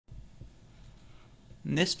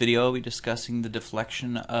In this video, we'll be discussing the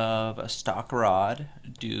deflection of a stock rod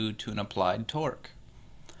due to an applied torque.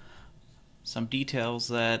 Some details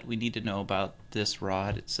that we need to know about this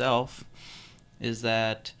rod itself is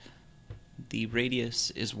that the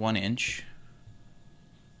radius is 1 inch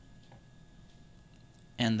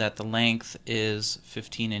and that the length is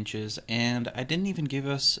 15 inches, and I didn't even give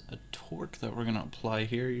us a torque that we're going to apply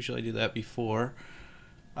here. Usually I do that before.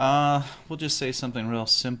 We'll just say something real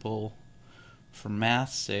simple for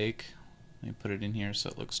math's sake. Let me put it in here so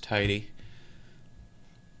it looks tidy.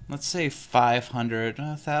 Let's say 500,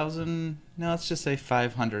 1,000, no, let's just say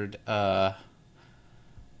 500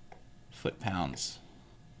 foot-pounds.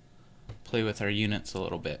 Play with our units a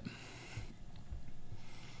little bit.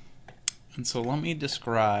 And so let me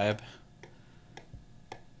describe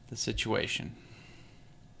the situation.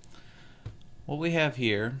 What we have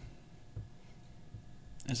here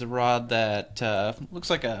is a rod that looks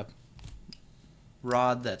like a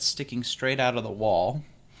rod that's sticking straight out of the wall,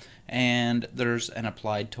 and there's an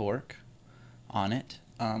applied torque on it.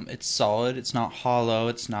 It's solid, it's not hollow,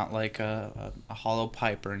 it's not like a hollow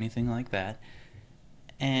pipe or anything like that.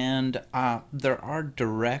 And there are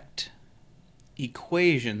direct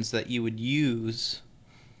equations that you would use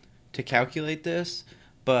to calculate this,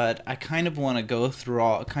 but I kind of want to go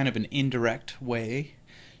through kind of an indirect way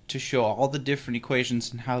to show all the different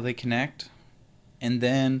equations and how they connect, and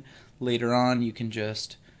then later on you can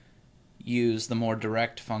just use the more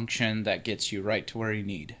direct function that gets you right to where you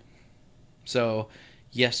need. So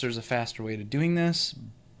yes, there's a faster way to doing this,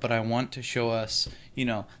 but I want to show us,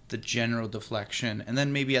 the general deflection, and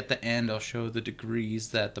then maybe at the end I'll show the degrees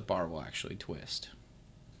that the bar will actually twist.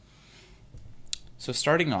 So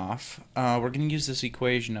starting off, we're going to use this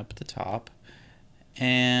equation up at the top,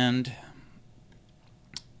 and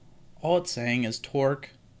all it's saying is torque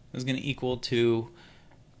is going to equal to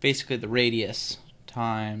basically the radius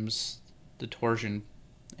times the torsion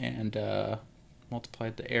and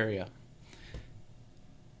multiplied the area.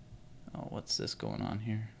 Oh, what's this going on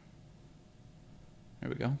here? There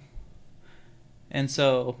we go. And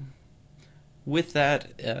so with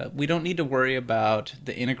that, we don't need to worry about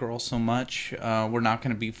the integral so much. We're not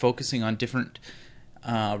going to be focusing on different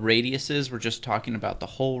radiuses. We're just talking about the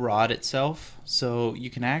whole rod itself. So you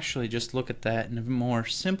can actually just look at that in a more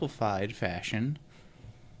simplified fashion.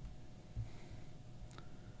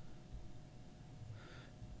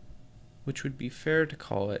 Which would be fair to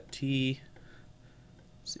call it T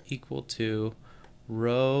is equal to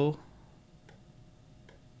rho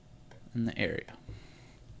in the area.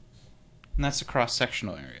 And that's the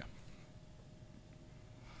cross-sectional area.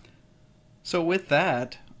 So with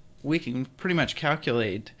that, we can pretty much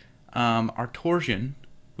calculate our torsion,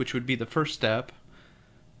 which would be the first step,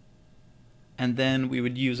 and then we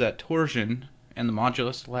would use that torsion and the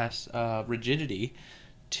modulus less rigidity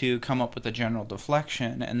to come up with a general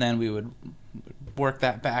deflection, and then we would work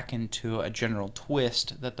that back into a general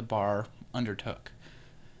twist that the bar undertook.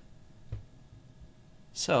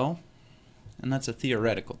 So, and that's a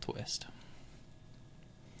theoretical twist.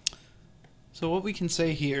 So what we can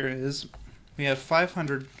say here is we have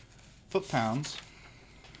 500 foot-pounds,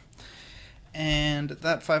 and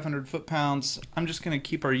that 500 foot-pounds, I'm just going to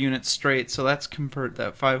keep our units straight, so let's convert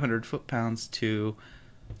that 500 foot-pounds to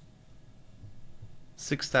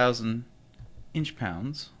 6,000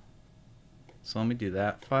 inch-pounds. So let me do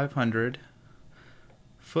that. 500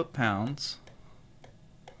 foot-pounds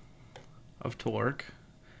of torque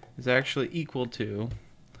is actually equal to,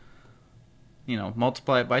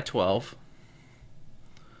 multiply it by 12.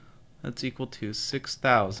 That's equal to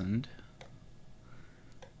 6,000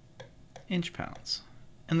 inch-pounds.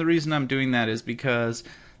 And the reason I'm doing that is because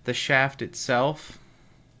the shaft itself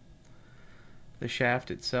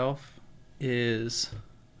is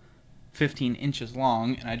 15 inches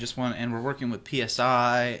long, and and we're working with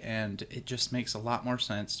PSI, and it just makes a lot more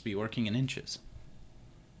sense to be working in inches.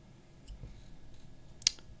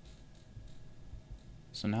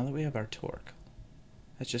 So now that we have our torque,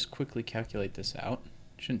 let's just quickly calculate this out.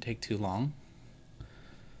 Shouldn't take too long.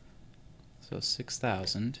 So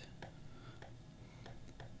 6,000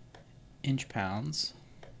 inch-pounds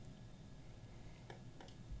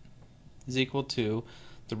is equal to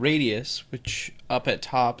the radius, which up at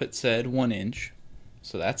top it said 1 inch,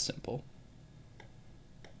 so that's simple.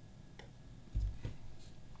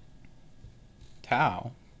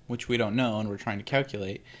 Tau, which we don't know and we're trying to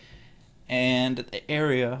calculate, and the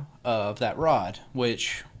area of that rod,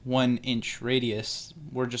 which 1 inch radius,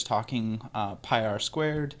 we're just talking pi r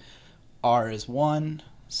squared. R is 1,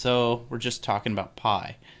 so we're just talking about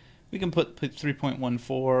pi. We can put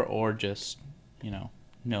 3.14 or just,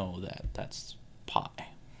 know that that's pi.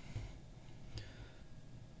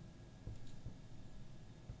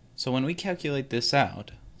 So when we calculate this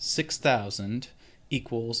out, 6,000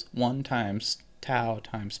 equals 1 times tau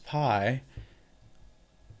times pi,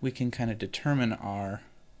 we can kind of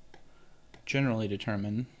generally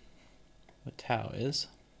determine what tau is,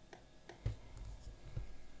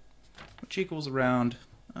 which equals around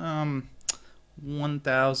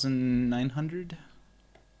 1,900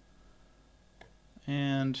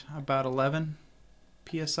 and about 11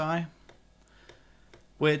 psi.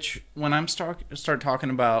 Which, when I'm start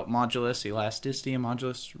talking about modulus elasticity and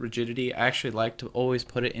modulus rigidity, I actually like to always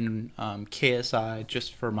put it in KSI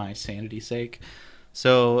just for my sanity's sake.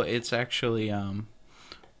 So it's actually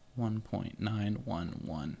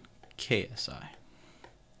 1.911 KSI.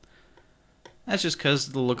 That's just because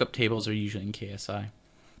the lookup tables are usually in KSI.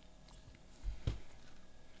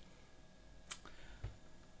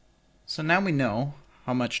 So now we know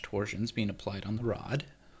how much torsion is being applied on the rod.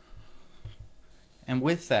 And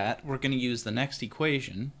with that, we're going to use the next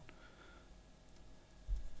equation.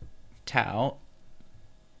 Tau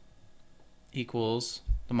equals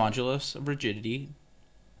the modulus of rigidity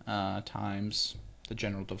times the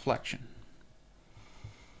general deflection.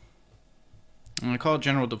 I'm going to call it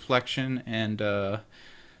general deflection, and I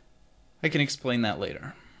can explain that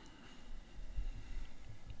later.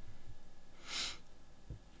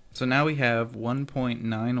 So now we have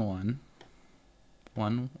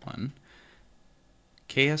 1.9111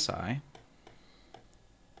 KSI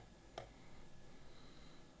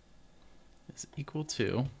is equal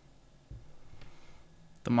to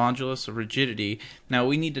the modulus of rigidity. Now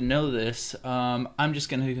we need to know this. I'm just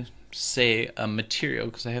going to say a material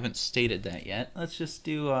because I haven't stated that yet. Let's just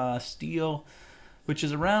do steel, which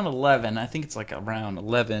is around 11. I think it's like around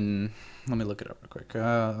 11. Let me look it up real quick.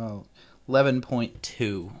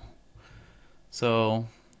 11.2. So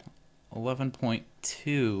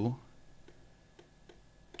 11.2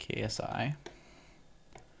 KSI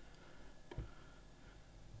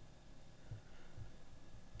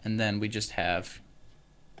and then we just have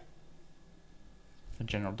the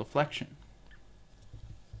general deflection.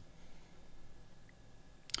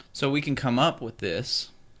 So we can come up with this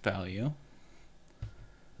value,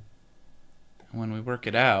 and when we work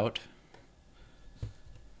it out,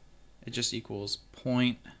 it just equals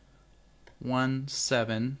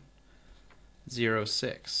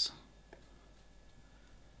 0.1706.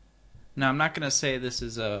 Now I'm not going to say this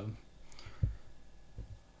is I'm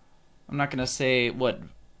not going to say what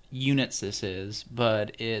units this is,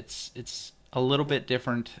 but it's a little bit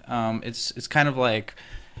different. It's kind of like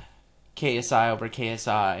KSI over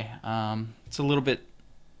KSI. It's a little bit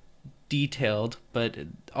detailed, but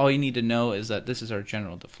all you need to know is that this is our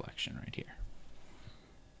general deflection right here.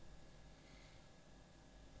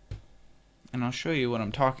 And I'll show you what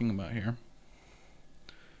I'm talking about here.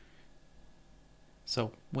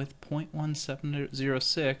 So with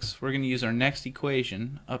 0.1706, we're going to use our next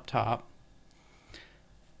equation up top,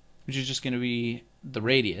 which is just going to be the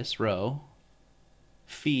radius, rho,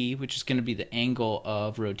 phi, which is going to be the angle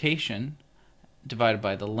of rotation, divided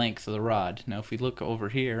by the length of the rod. Now if we look over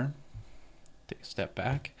here, take a step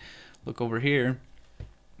back, look over here,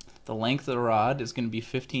 the length of the rod is going to be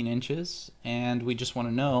 15 inches, and we just want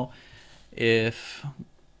to know if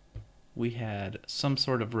we had some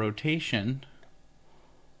sort of rotation,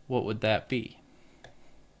 what would that be?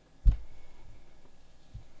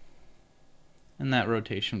 And that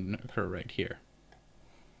rotation would occur right here.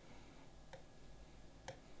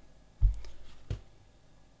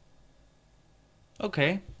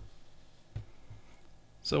 Okay,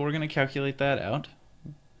 so we're going to calculate that out.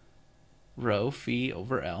 Rho phi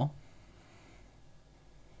over L.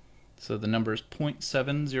 So the number is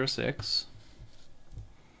 0.706.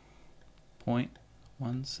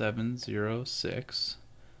 0.1706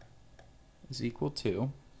 is equal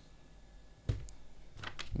to,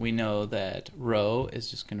 we know that rho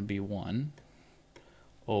is just going to be 1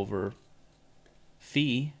 over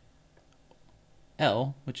phi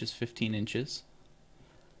L, which is 15 inches.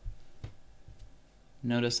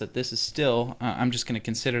 Notice that this is still, I'm just going to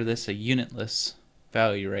consider this a unitless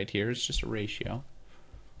value right here. It's just a ratio.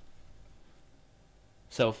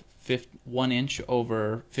 So 1 inch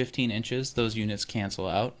over 15 inches, those units cancel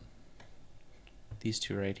out. These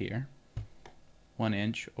two right here. 1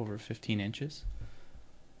 inch over 15 inches.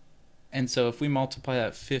 And so if we multiply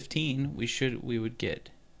that 15, we would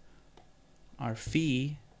get our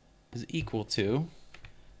phi is equal to,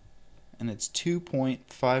 and it's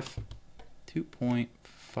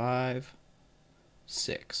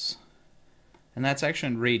 2.56. And that's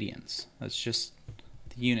actually in radians. That's just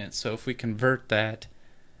the units. So if we convert that,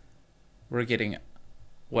 we're getting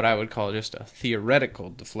what I would call just a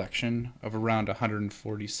theoretical deflection of around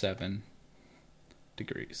 147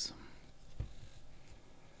 degrees.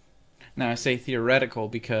 Now I say theoretical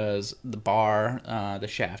because the bar, the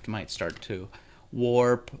shaft might start to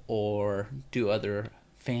warp or do other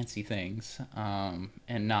fancy things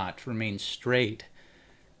and not remain straight,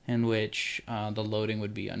 in which the loading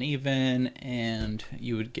would be uneven and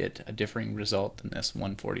you would get a differing result than this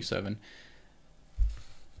 147.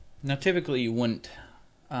 Now typically you wouldn't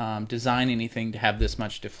design anything to have this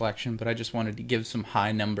much deflection, but I just wanted to give some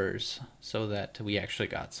high numbers so that we actually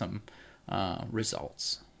got some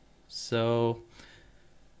results. So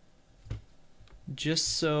just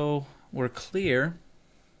so we're clear,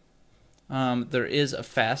 there is a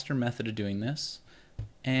faster method of doing this,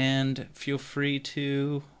 and feel free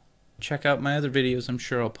to check out my other videos. I'm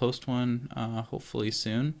sure I'll post one hopefully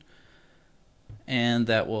soon, and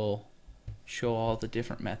that will show all the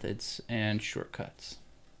different methods and shortcuts.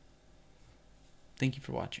 Thank you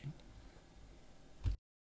for watching.